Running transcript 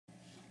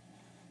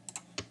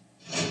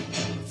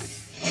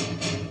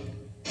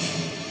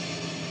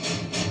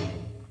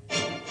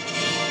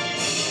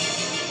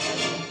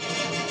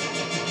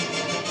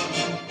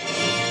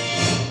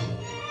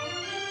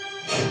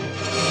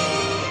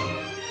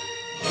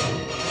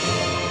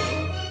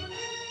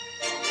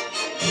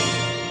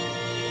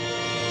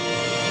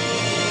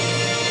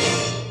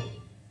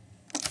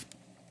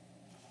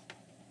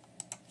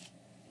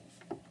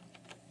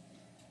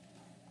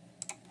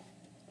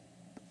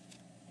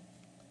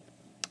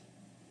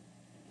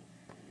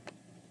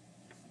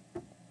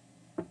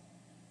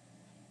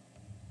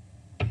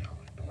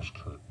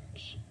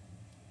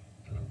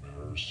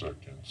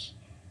seconds,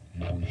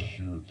 you will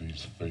hear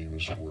these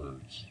famous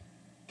words.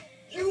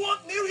 You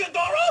want $1 million?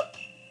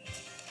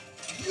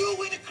 You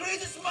win a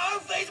crazy smile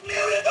face $1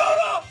 million!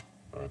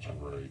 That's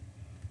right.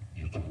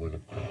 You can win a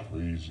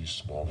crazy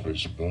small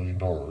face $1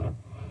 million on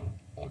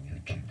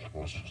YouTube's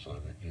most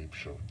exciting game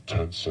show.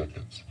 10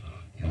 seconds.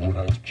 You would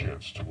have a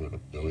chance to win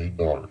 $1 million.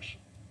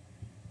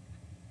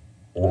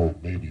 Or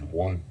maybe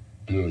 $1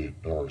 billion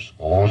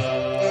on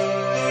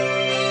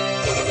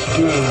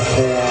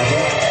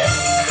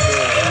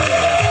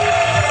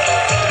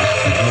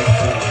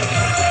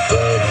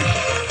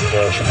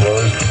cash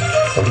prize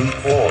of $3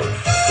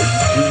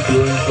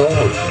 billion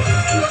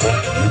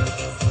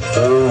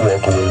or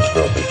walk away with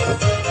nothing.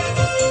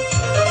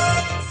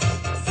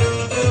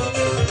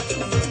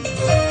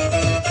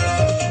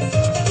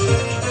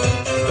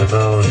 And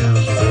now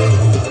here's a man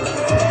who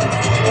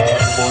all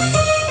money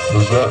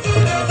does that TV.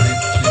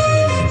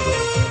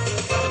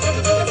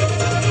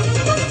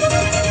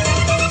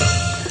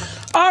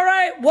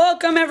 Alright,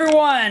 welcome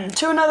everyone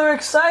to another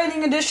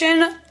exciting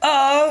edition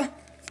of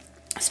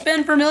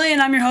Spin for a Million.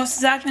 I'm your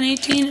host,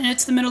 TZM-18, and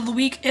it's the middle of the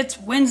week. It's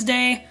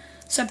Wednesday,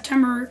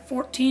 September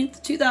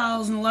 14th,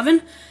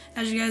 2011.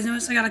 As you guys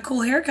noticed, I got a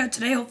cool haircut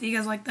today. Hopefully you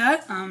guys like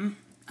that. I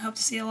hope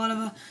to see a lot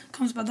of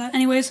comments about that.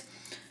 Anyways,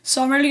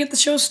 so I'm ready to get the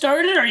show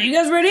started. Are you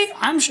guys ready?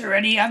 I'm sure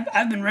ready.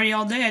 I've been ready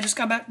all day. I just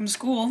got back from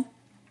school.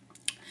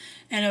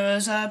 And it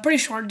was a pretty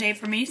short day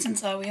for me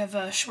since we have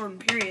a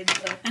shortened period.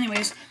 But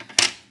anyways,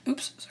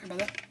 oops, sorry about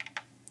that.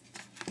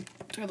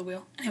 Throw the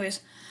wheel. Anyways,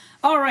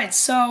 alright,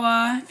 so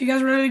if you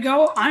guys are ready to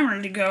go, I'm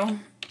ready to go.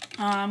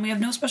 We have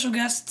no special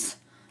guests,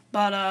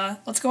 but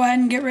let's go ahead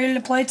and get ready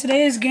to play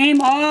today's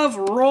game of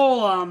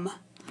Roll 'em.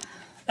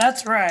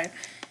 That's right.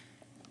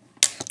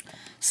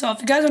 So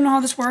if you guys don't know how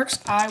this works,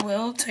 I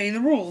will tell you the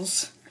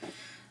rules.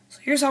 So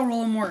here's how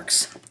Roll 'em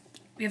works.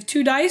 We have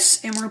 2 dice,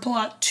 and we're going to pull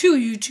out 2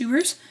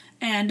 YouTubers,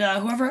 and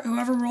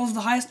whoever rolls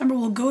the highest number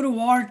will go to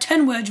our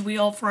 10 wedge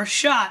wheel for a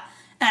shot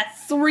at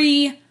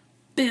 $3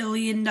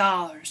 billion.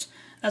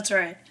 That's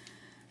right.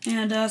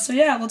 And so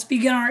yeah, let's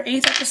begin our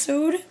 8th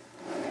episode,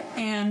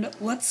 and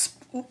let's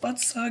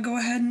go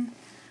ahead and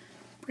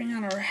bring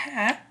out our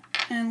hat,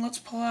 and let's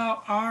pull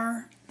out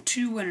our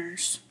 2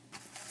 winners.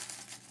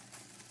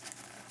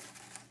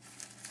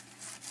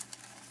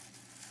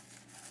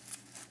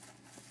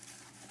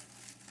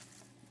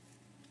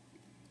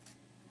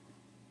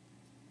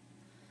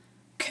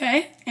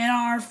 Okay, and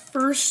our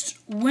first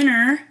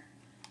winner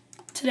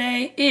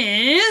today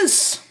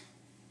is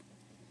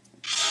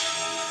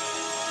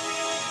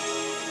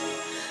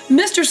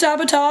Mr.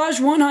 Sabotage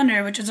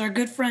 100, which is our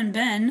good friend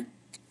Ben.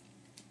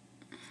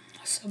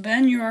 So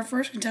Ben, you're our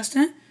first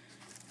contestant.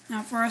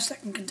 Now for our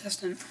second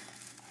contestant.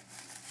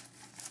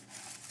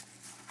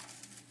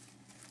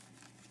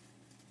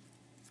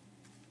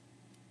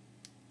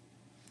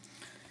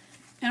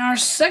 And our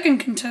second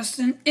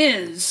contestant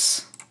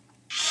is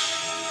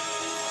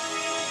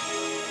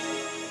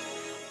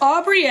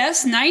Aubrey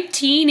S.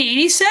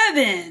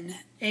 1987,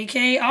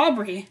 aka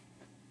Aubrey.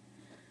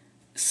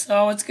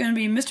 So it's going to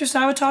be Mr.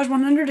 Sabotage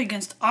 100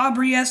 against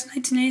Aubrey S.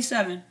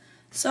 1987.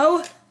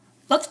 So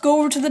let's go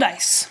over to the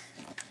dice.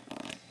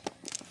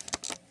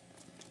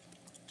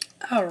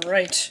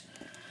 Alright.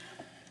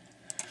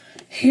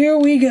 Here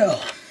we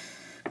go.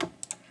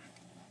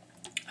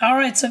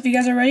 Alright, so if you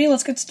guys are ready,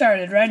 let's get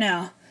started right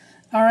now.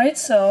 Alright,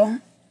 so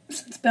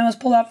since Ben was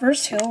pulled out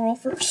first, he'll roll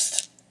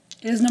first.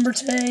 His number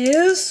today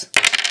is...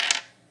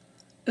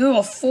 ooh,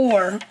 a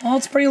 4. Well,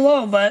 it's pretty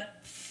low, but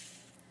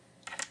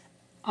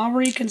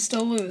Aubrey can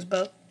still lose,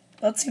 but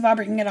let's see if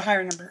Aubrey can get a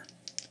higher number.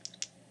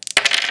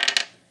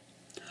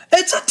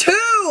 It's a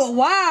 2!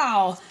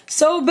 Wow!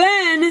 So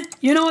Ben,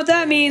 you know what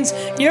that means.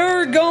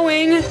 You're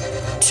going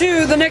to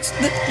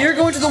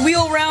the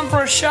wheel round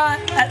for a shot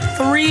at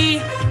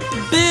 $3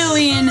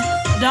 billion.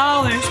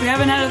 We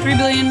haven't had a $3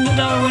 billion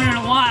winner in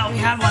a while. We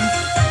had one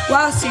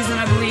last season,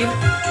 I believe.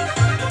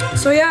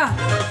 So yeah,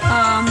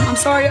 I'm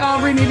sorry,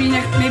 Aubrey. Maybe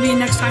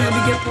next time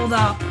you'll get pulled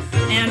out.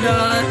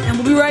 And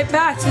we'll be right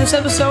back to this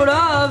episode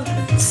of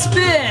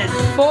Spin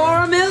for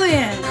a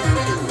Million.